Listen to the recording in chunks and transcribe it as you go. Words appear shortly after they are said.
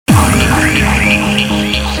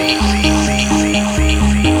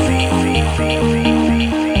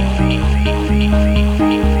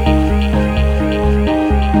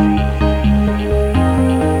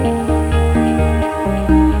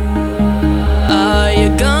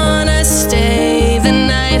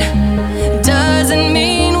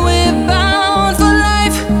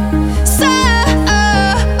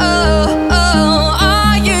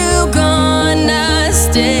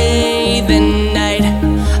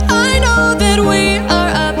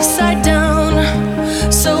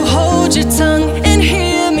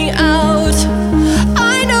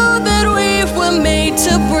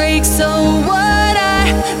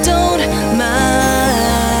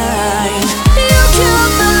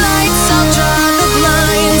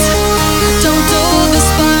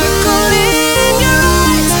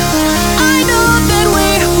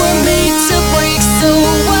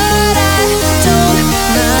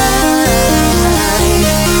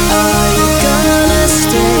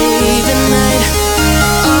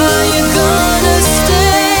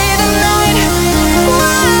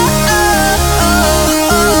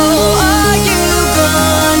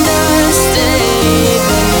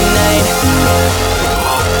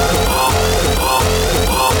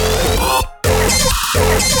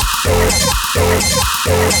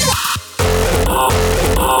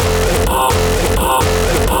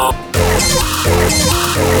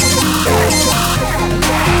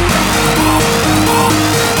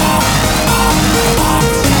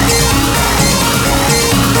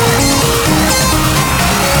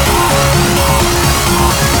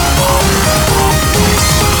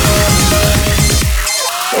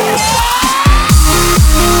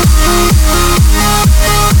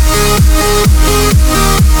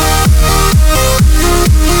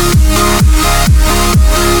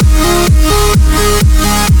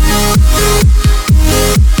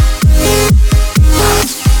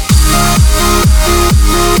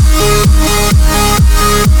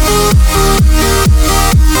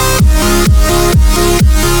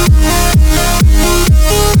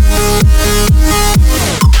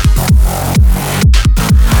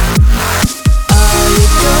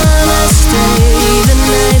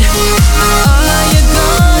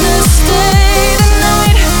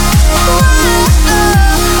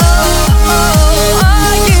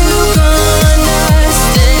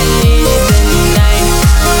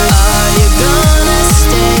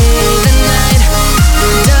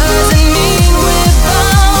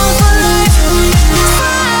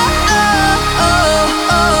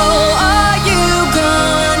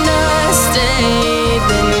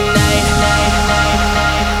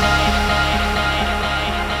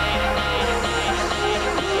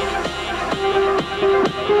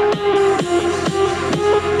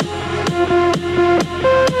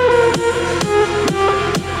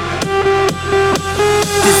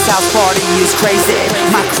house party is crazy.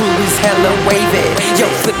 My crew is hella wavy. Yo,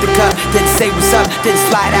 flip the cup, then say what's up, then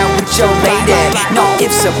slide out with your lady. No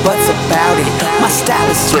ifs or buts about it. My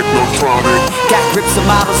style is technotronic. Got grips and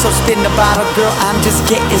models, so spin the bottle, girl. I'm just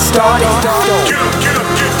getting started. Get up,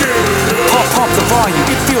 get down. Pump the volume,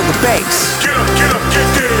 you feel the bass. Get up, get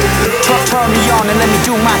down. Turn me on and let me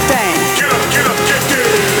do my thing. Get up, get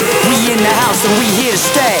down. We in the house and we here to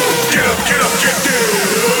stay. Get up, get down.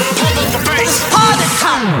 Pump up the bass. Party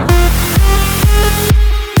time.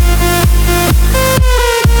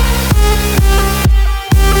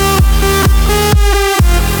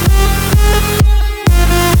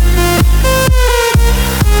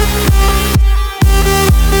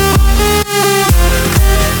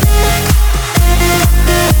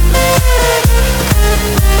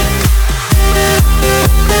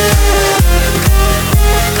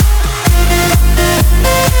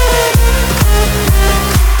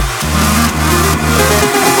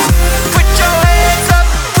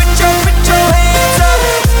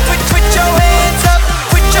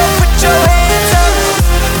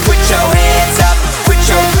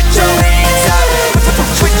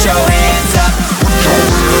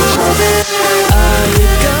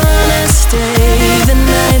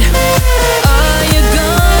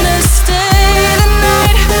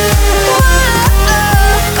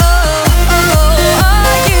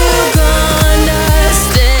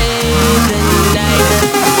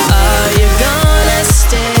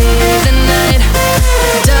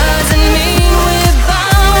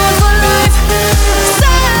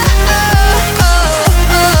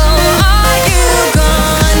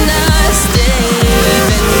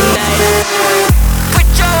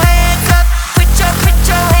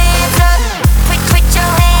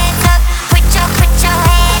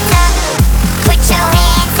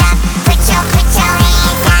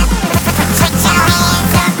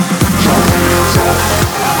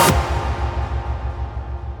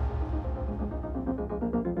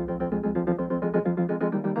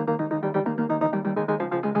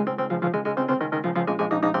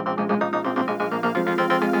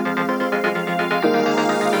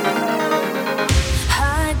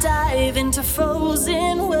 Into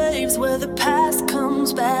frozen waves where the past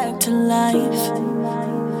comes back to life.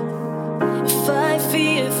 If I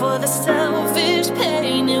fear for the selfish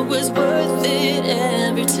pain, it was worth it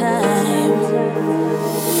every time.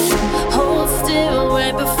 Hold still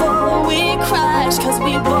right before we crash, 'cause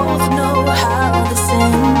we both know how this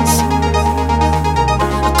ends.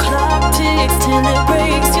 A clock ticks till it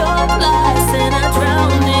breaks your glass, and I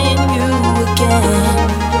drown in you again.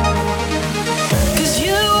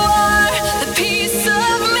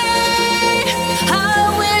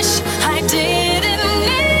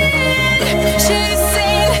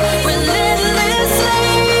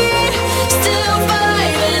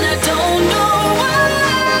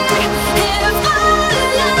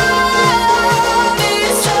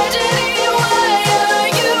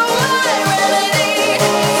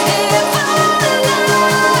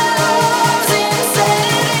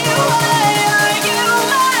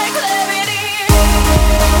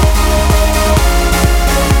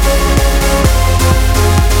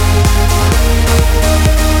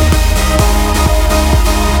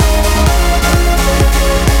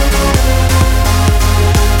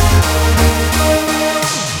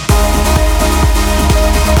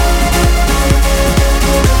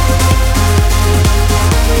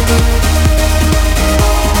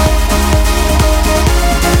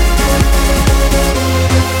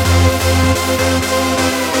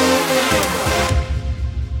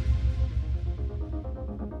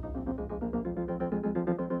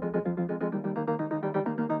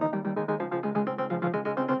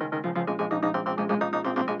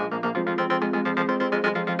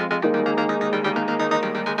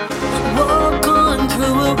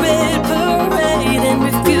 Through a red parade and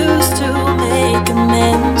refuse to make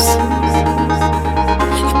amends.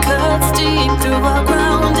 It cuts deep through our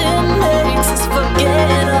ground and makes us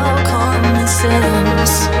forget our common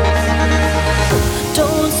sense.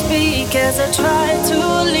 Don't speak as I try to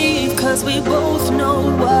leave, 'cause we both know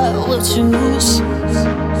what we'll choose.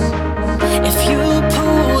 If you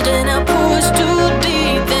pulled and I pushed too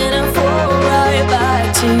deep, then I fall right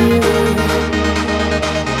back to you.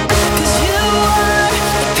 You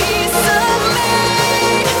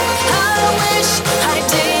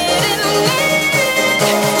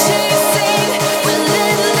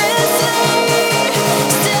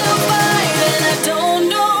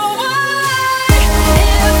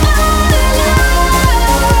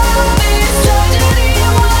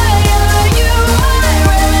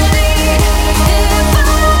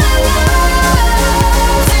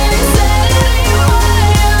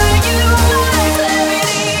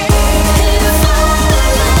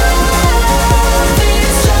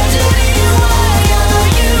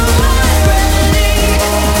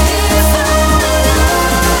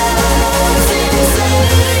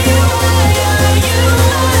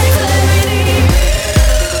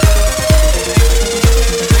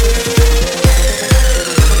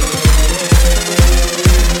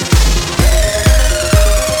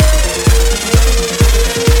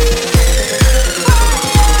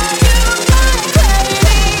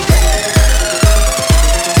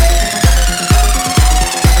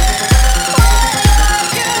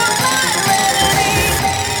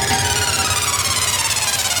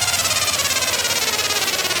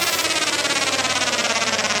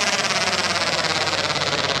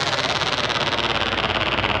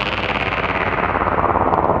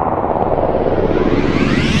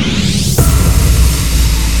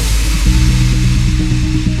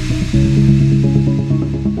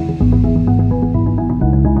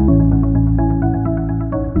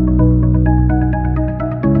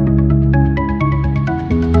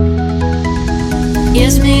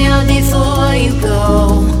up before you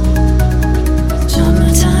go.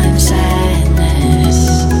 Summertime sadness.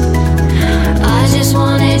 I just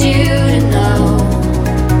wanted you to know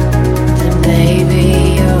that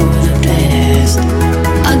baby you're the best.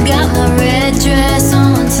 I got my red dress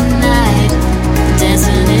on tonight,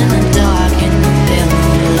 dancing in the dark in the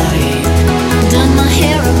pillow light. Done my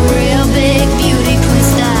hair up real big, beauty queen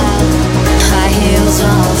style. High heels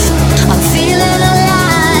off, I'm feeling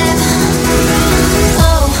alive.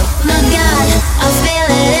 Oh my God, I feel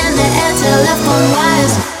it in the air. Telephone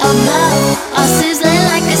wires above are sizzling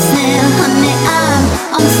like a snail. Honey, I'm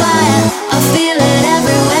on fire, I feel it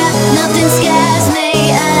everywhere. Nothing scares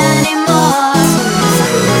me anymore.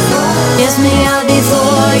 Kiss me out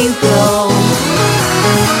before you go.